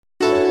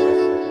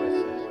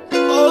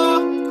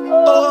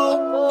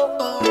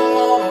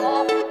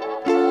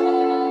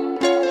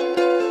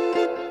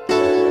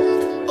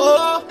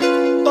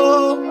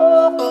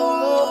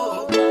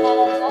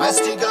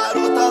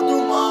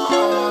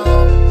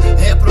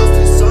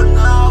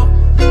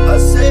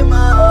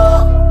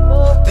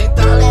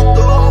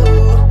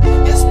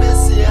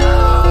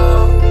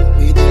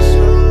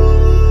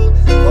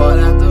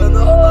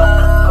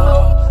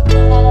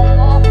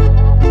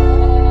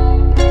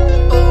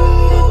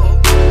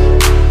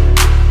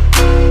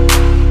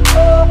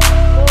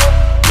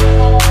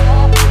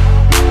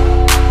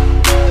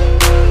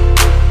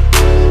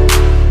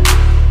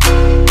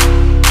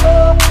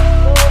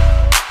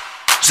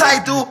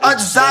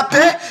WhatsApp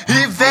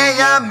e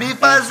venha me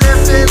fazer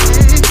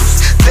feliz.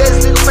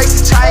 Desliga o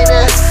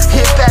FaceTime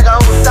e pega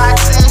um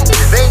táxi.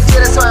 Vem em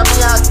direção à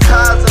minha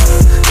casa,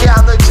 que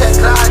a noite é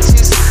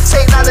grátis.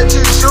 Sem nada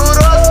de juros,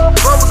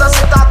 vamos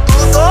aceitar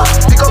tudo.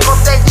 Ficou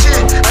contente,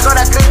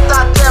 agora grita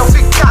até eu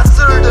ficar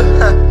surdo.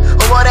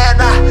 Ô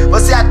morena,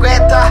 você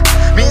aguenta,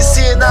 me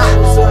ensina.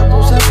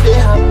 Usamos a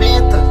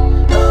ferramenta.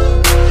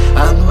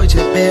 A noite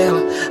é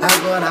bela,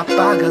 agora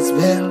apaga as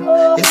velas.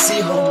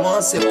 Esse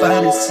romance é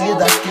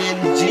parecido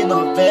àquele de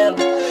novela.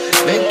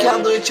 Vem que a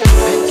noite é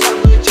boa.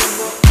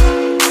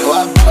 Eu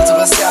abuso,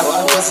 você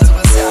abusa,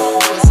 você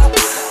abusa.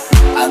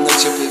 A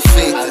noite é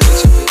perfeita, a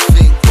noite é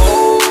perfeita.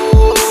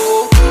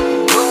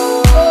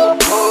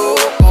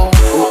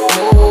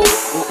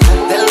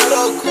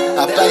 D.Loko,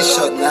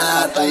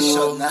 apaixonado,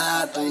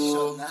 apaixonado,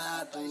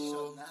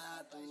 apaixonado.